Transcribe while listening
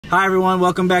Hi everyone,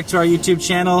 welcome back to our YouTube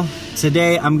channel.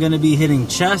 Today I'm going to be hitting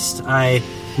chest. I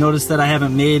noticed that I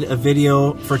haven't made a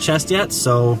video for chest yet,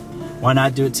 so why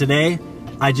not do it today?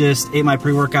 I just ate my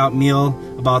pre-workout meal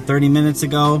about 30 minutes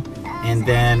ago, and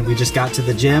then we just got to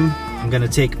the gym. I'm going to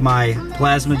take my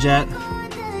plasma jet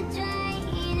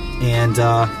and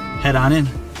head on in.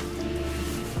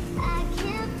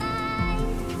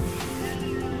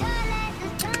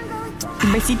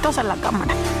 Besitos a la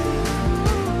cámara.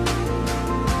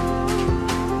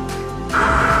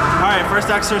 Alright, first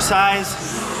exercise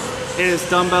is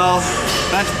dumbbell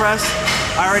bench press.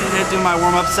 I already did do my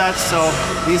warm-up sets, so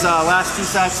these last two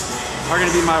sets are going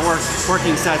to be my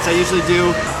working sets. I usually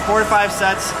do 4 to 5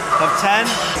 sets of 10,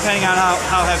 depending on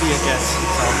how heavy it gets.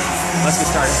 So let's get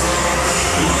started.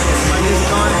 Get my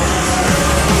music on.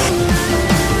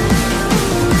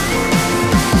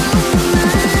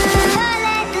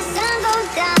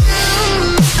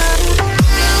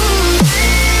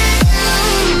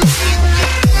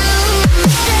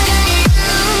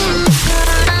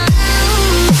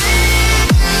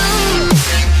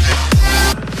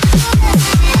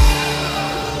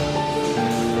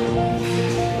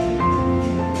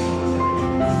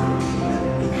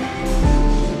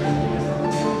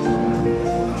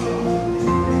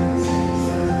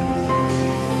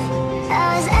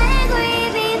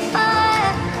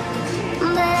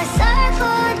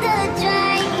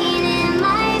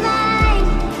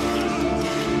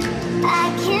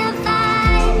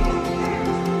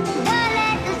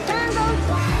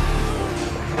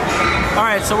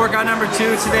 Alright, so workout number 2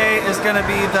 today is going to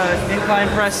be the incline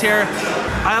press here.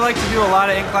 I like to do a lot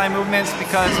of incline movements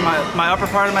because my upper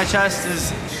part of my chest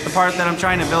is the part that I'm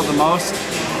trying to build the most.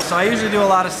 So I usually do a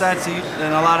lot of sets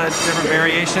and a lot of different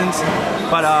variations,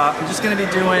 but I'm just going to be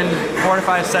doing 4 to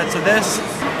 5 sets of this,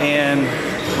 and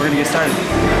we're going to get started.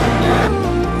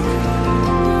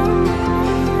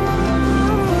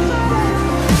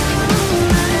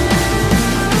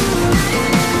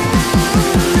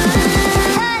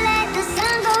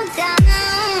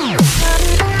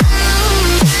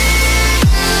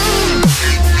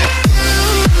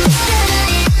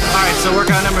 So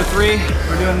workout number 3,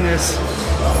 we're doing this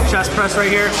chest press right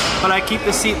here, but I keep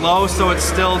the seat low so it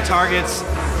still targets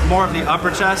more of the upper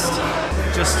chest.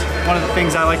 Just one of the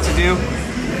things I like to do.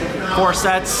 4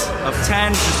 sets of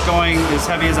 10, just going as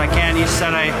heavy as I can. Each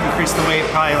set I increase the weight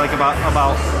probably like about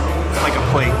like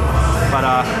a plate. But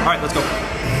all right, let's go.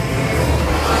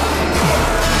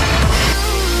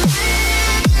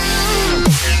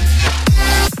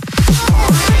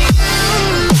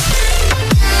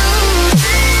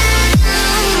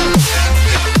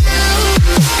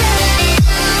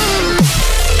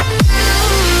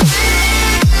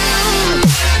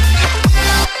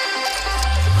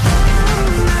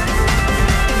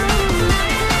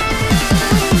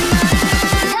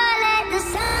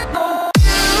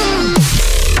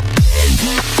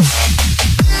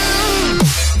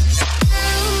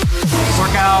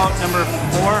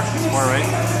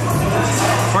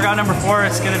 Workout number 4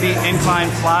 is going to be incline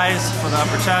flies for the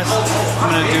upper chest.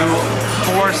 I'm going to do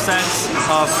 4 sets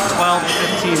of 12 to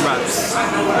 15 reps.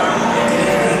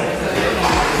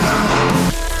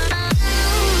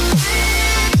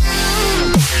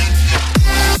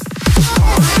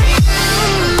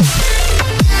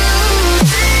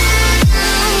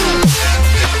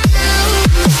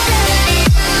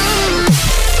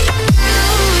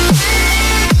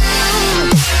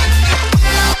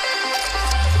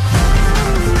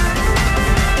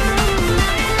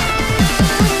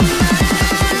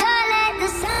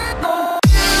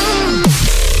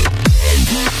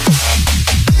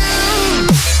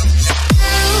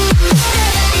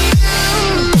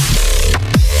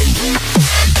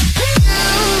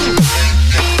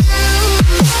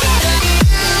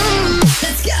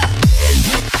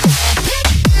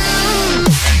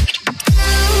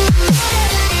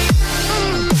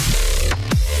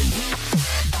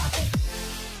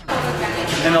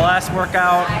 And the last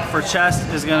workout for chest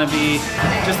is going to be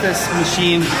just this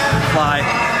machine fly.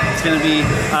 It's going to be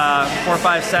 4 or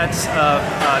 5 sets of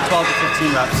 12 to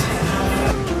 15 reps.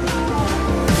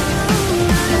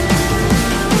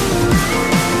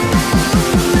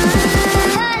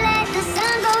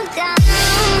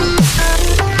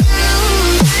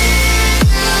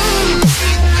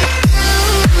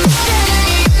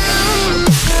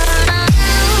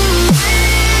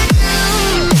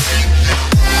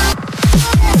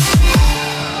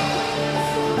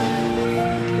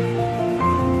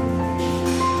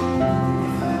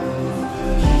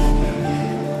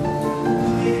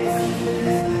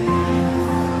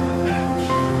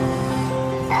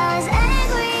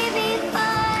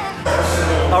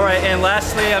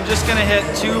 lastly, I'm just gonna hit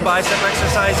 2 bicep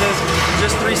exercises,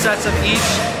 just 3 sets of each.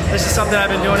 This is something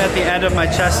I've been doing at the end of my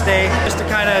chest day, just to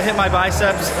kind of hit my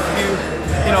biceps a few,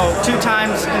 2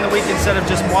 times in the week instead of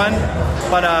just 1.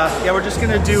 But yeah, we're just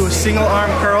gonna do single arm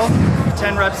curl,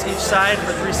 10 reps each side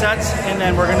for 3 sets, and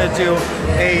then we're gonna do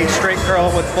a straight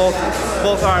curl with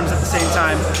both arms at the same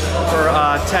time for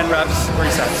 10 reps,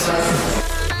 3 sets.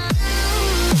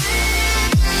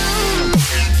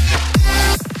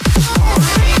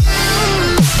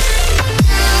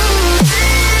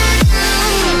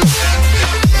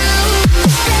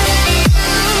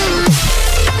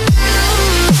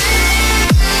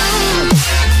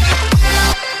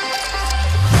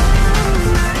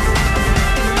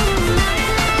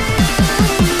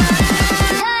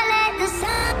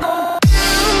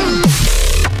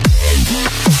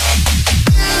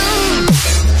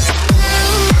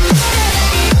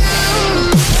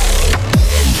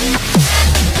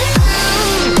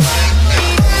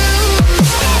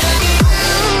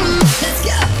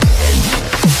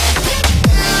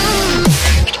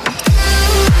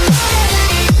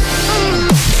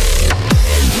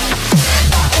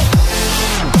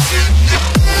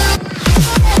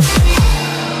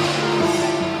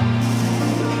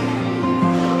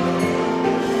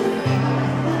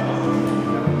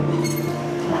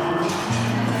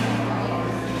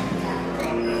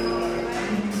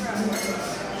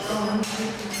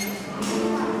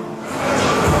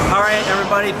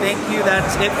 Everybody, thank you.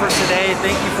 That's it for today.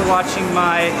 Thank you for watching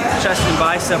my chest and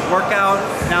bicep workout.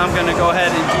 Now I'm going to go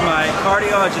ahead and do my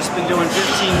cardio. I've just been doing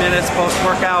 15 minutes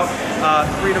post-workout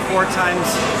 3 to 4 times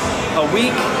a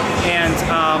week. And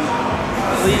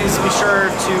please be sure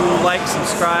to like,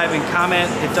 subscribe, and comment.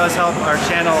 It does help our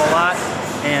channel a lot.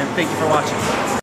 And thank you for watching.